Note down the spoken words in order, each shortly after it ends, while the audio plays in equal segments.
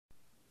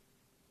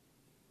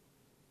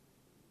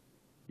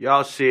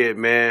Y'all see it,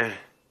 man.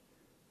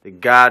 The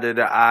god of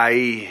the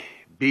IE,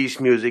 Beast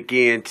Music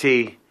ENT.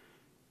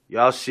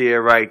 Y'all see it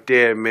right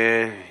there,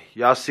 man.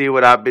 Y'all see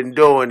what I've been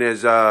doing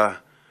is I've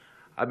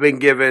been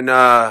giving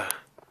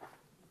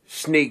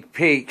sneak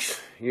peeks,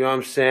 you know what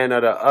I'm saying,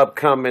 of the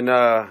upcoming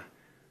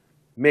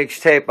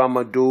mixtape I'm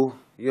gonna do.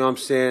 You know what I'm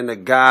saying? The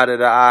god of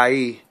the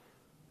IE.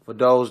 For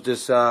those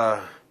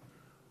that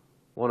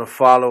wanna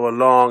follow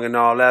along and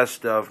all that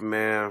stuff,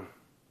 man.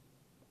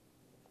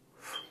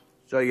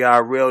 So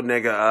y'all real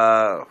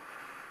nigga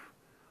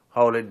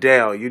hold it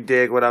down. You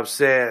dig what I'm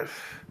saying?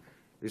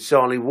 It's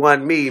only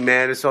one me,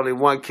 man. It's only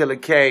one Killa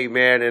Kaine,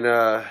 man, and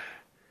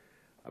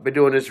I've been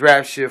doing this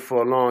rap shit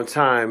for a long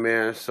time,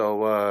 man.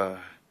 So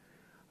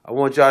I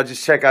want y'all to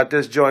just check out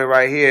this joint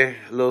right here,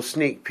 a little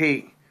sneak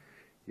peek.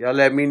 Y'all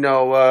let me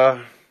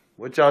know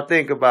what y'all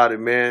think about it,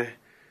 man.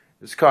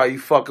 It's called You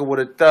Fucking With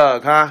a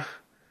Thug, huh?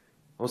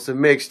 On some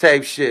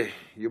mixtape shit.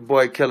 Your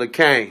boy Killa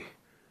Kaine.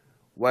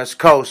 West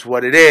Coast,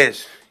 what it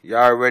is. Y'all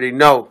already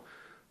know.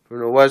 From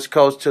the West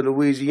Coast to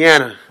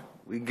Louisiana,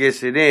 we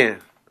gets it in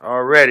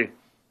already.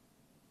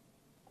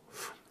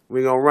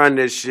 We gonna run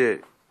this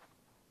shit.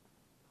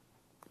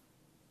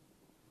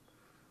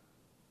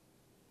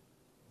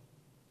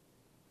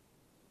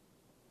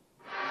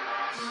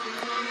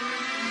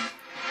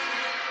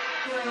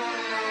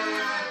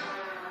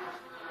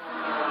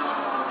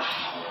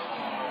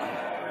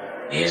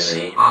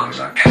 Easy on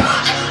the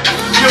couch.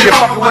 You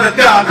fucking with a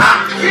thug,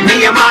 huh?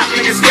 Me and my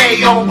niggas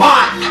stay on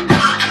one.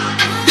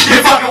 You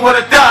fucking with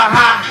a thug,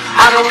 huh?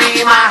 I don't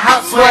leave my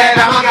house where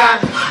I'm a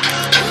gun.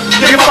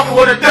 You fucking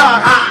with a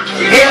thug, huh?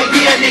 Hell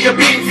yeah, nigga,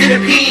 been to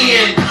the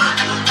pen.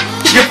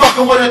 You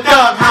fucking with a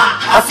thug, huh?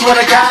 I swear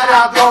to God,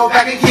 I'll go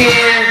back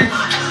again.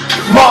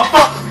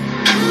 Motherfucker.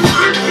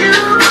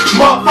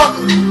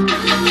 Motherfucker.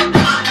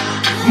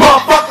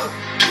 Motherfucker.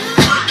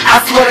 I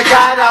swear to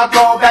God, I'll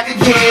go back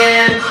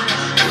again.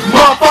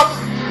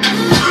 Motherfucker.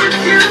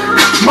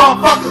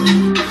 Motherfucker.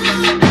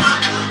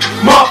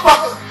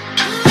 Motherfucker.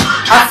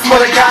 I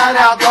swear to God,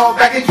 I'll go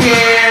back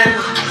again.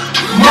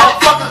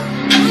 Motherfucker.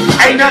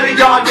 Ain't none of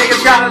y'all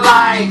niggas gotta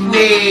like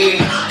me.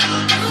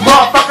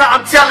 Motherfucker,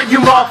 I'm telling you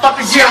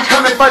motherfuckers, yeah, I'm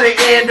coming for the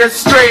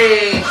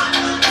industry.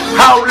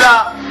 Hold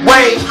up,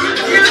 wait.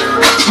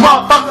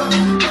 Motherfucker,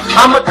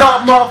 I'm a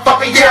thug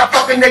motherfucker, yeah,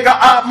 fuck a nigga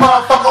up,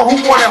 motherfucker. Who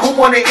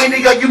want it,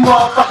 any of you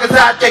motherfuckers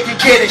out there can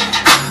get it.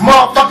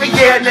 Motherfucker,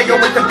 yeah, nigga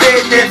with the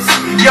business.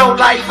 Your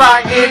life,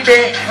 I end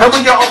it. And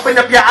when you open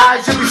up your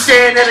eyes, you be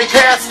staring at a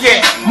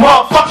casket.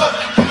 Motherfucker.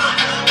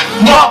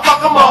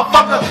 Motherfucker,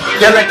 motherfucker.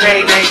 Killa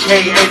Kaine,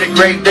 a.k.a. the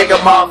great nigga.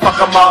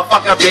 Motherfucker,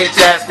 motherfucker. Bitch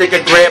ass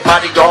nigga. Great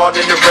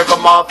bodyguard in the river.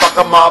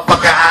 Motherfucker,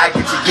 motherfucker. I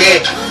get you, yeah.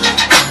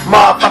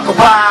 Motherfucker,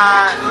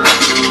 why?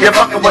 You're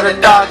fucking with a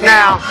dog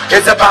now.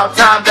 It's about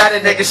time that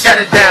a nigga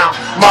shut it down.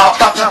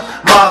 Motherfucker,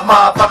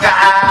 motherfucker,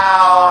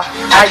 ow.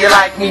 How you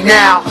like me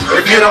now?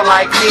 If you don't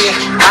like me,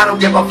 I don't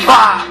give a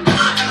fuck.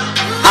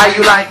 How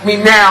you like me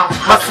now?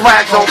 My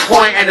swag's on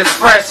point and it's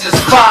fresh as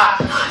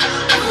fuck.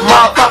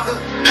 Motherfucker.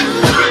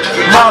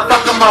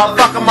 Motherfucker,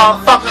 motherfucker,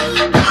 motherfucker.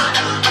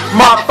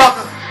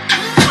 Motherfucker.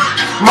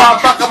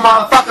 Motherfucker,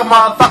 motherfucker,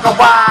 motherfucker,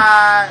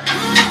 why?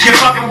 You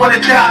fucking with a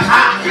dog,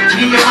 huh?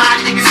 Me and my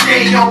niggas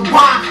stay on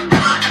one.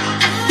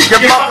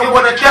 You fucking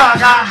with a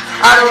dog, huh?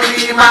 I don't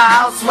leave my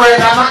house when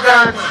I'm a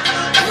gun.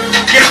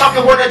 You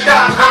fucking with a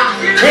dog, huh?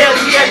 Hell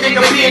yeah,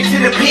 nigga, been to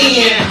the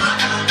pen.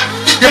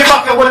 You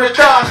fucking with a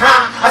dog,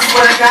 huh? I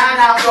swear to God,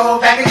 I'll go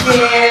back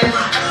again.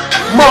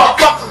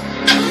 Motherfucker.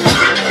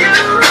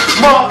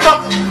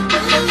 Motherfucker.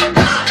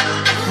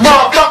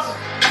 Motherfucker.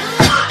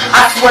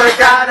 I swear to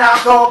God,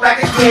 I'll go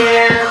back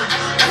again.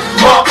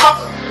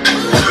 Motherfucker.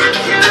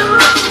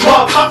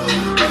 Motherfucker.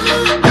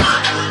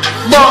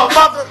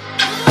 Motherfucker.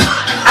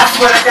 I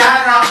swear to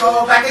God, I'll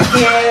go back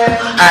again.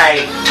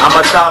 Hey, I'm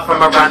a thug from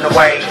around the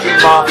way.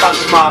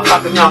 Motherfucker,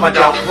 motherfucker, no, I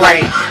don't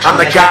play.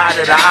 I'm the god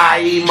of the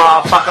IE,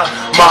 motherfucker,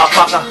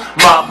 motherfucker,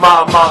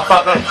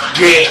 motherfucker.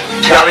 Yeah,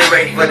 y'all ain't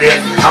ready for this.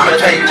 I'ma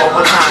tell you one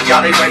more time,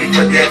 y'all ain't ready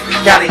for this.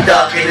 Y'all ain't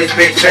Thugg in this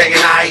bitch,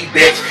 banging IE,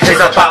 bitch. It's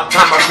about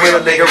time a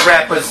real nigga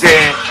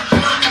represent.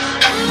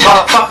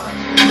 Motherfucker.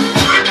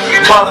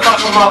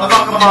 Motherfucker,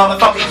 motherfucker,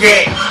 motherfucker,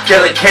 yeah.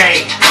 Killa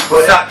Kaine,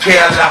 what's up,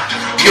 Killa?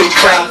 You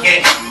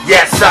crazy?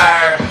 Yes,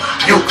 sir.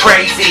 You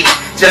crazy?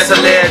 Just a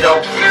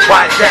little.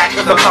 Why Jack?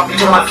 Cause I'm talking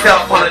to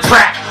myself on the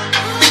track.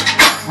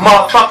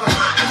 Motherfucker.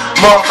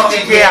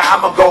 Motherfucker, yeah,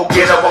 I'ma go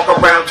get her. Walk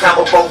around town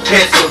with both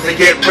pistols to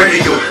get rid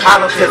of you. I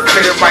don't just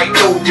spit it right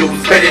through you.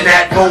 Spitting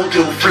that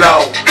voodoo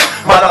flow.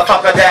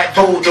 Motherfucker, that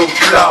voodoo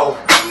flow.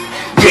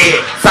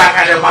 Yeah, so I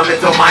got in my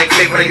mental mind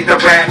state when I get the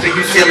rap. And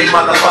you silly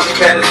motherfuckers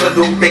better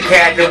salute the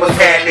cat that was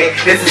happening.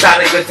 This is how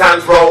the good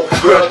times roll.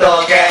 Real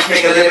thug ass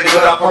nigga living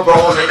good off a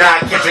roll. And I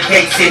catch a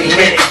case any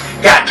minute.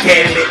 God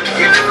damn it.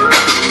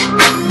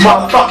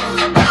 Motherfucker.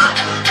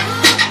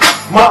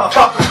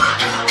 Motherfucker.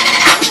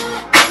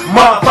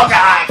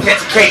 Motherfucker, I catch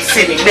a case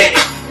any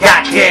minute.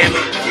 God damn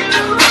it.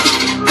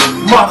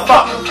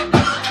 Motherfucker.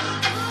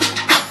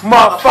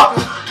 Motherfucker.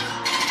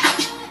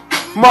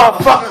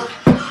 Motherfucker.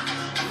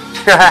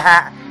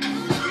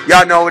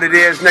 Y'all know what it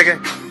is,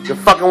 nigga. You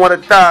fucking with a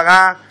thug,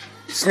 huh?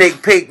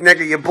 Sneak peek,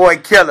 nigga. Your boy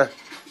Killa.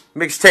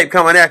 Mixtape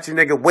coming at you,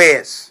 nigga.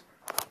 Where's?